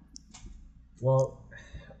 Well,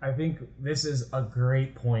 I think this is a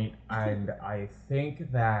great point, and I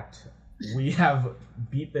think that we have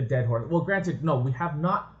beat the dead horse. Well, granted, no, we have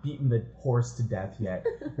not beaten the horse to death yet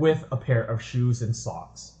with a pair of shoes and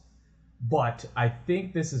socks. But I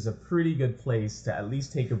think this is a pretty good place to at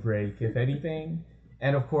least take a break, if anything.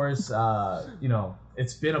 And of course,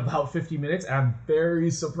 it's been about 50 minutes, and I'm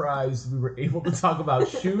very surprised we were able to talk about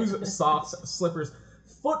shoes, socks, slippers,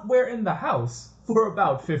 footwear in the house for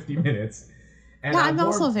about 50 minutes. And I'm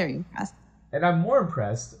also very impressed. And I'm more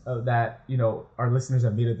impressed that, our listeners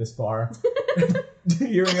have made it this far,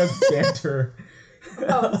 hearing us banter.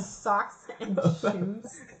 Socks and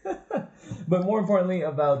shoes. But more importantly,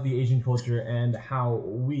 about the Asian culture and how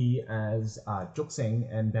we, as Jokseng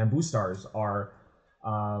and Bamboo Stars, are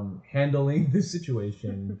handling this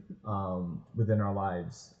situation within our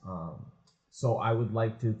lives. So I would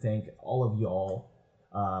like to thank all of y'all.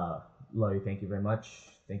 Loi, thank you very much.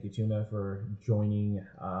 Thank you, Tuna, for joining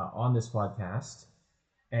on this podcast.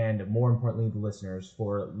 And more importantly, the listeners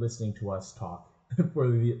for listening to us talk for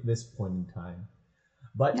this point in time.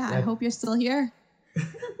 But Yeah, I hope you're still here.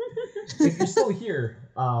 if you're still here,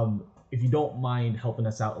 if you don't mind helping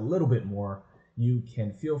us out a little bit more, you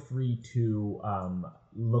can feel free to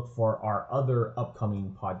look for our other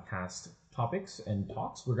upcoming podcast topics and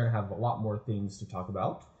talks. We're going to have a lot more things to talk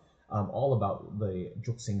about, all about the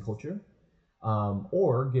Jokseng culture.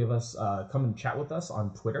 Or give us, come and chat with us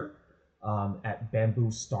on Twitter at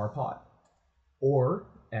Bamboo Star Pod, or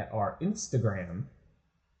at our Instagram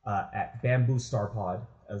at Bamboo Star Pod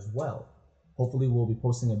as well. Hopefully we'll be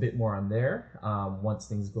posting a bit more on there once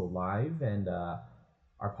things go live and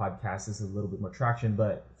our podcast is a little bit more traction,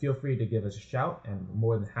 but feel free to give us a shout, and we're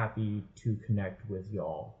more than happy to connect with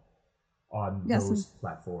y'all on those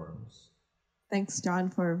platforms. Thanks,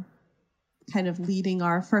 John, for kind of leading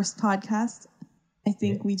our first podcast. I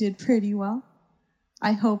think we did pretty well.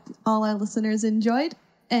 I hope all our listeners enjoyed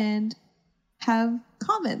and have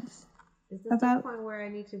comments. Is this about the point where I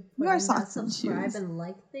need to put your in that socks and subscribe shoes. and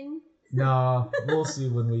like thing? No, we'll see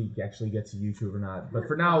when we actually get to YouTube or not. But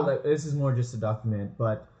for now, this is more just a document.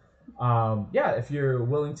 But if you're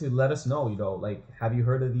willing to let us know, have you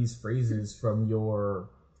heard of these phrases from your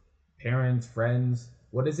parents, friends?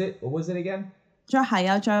 What is it? What was it again? 着鞋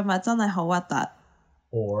有着襪真係好核突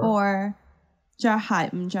Or 着鞋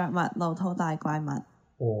唔着襪老土大怪物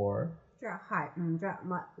or 着鞋唔着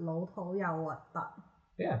襪老土又核突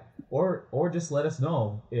yeah, or just let us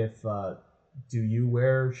know if do you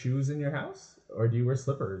wear shoes in your house, or do you wear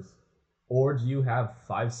slippers, or do you have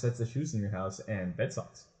 5 sets of shoes in your house and bed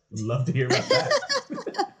socks? We'd love to hear about that.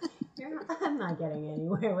 I'm not getting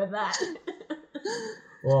anywhere with that.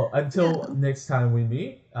 Well, until next time we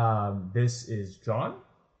meet, this is John.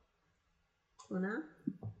 Tuna?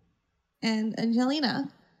 and Angelina.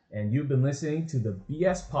 And you've been listening to the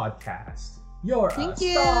BS Podcast. You're Thank a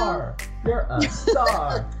you. star. You're a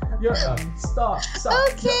star. You're a star.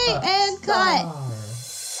 Okay, You're a and cut. star.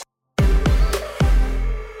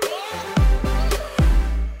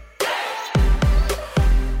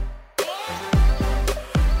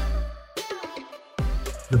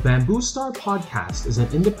 The Bamboo Star Podcast is an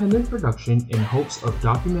independent production in hopes of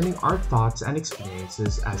documenting our thoughts and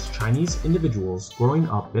experiences as Chinese individuals growing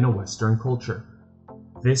up in a Western culture.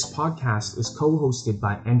 This podcast is co-hosted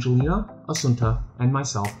by Angelina, Asunta, and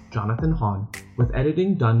myself, Jonathan Han, with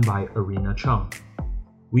editing done by Arena Chung.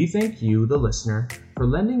 We thank you, the listener, for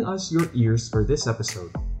lending us your ears for this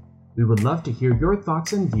episode. We would love to hear your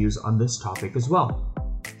thoughts and views on this topic as well.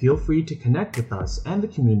 Feel free to connect with us and the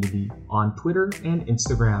community on Twitter and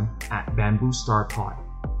Instagram at Bamboo Star Pod.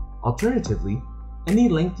 Alternatively, any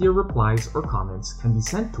lengthier replies or comments can be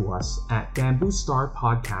sent to us at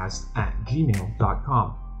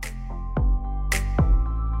bamboostarpodcast@gmail.com.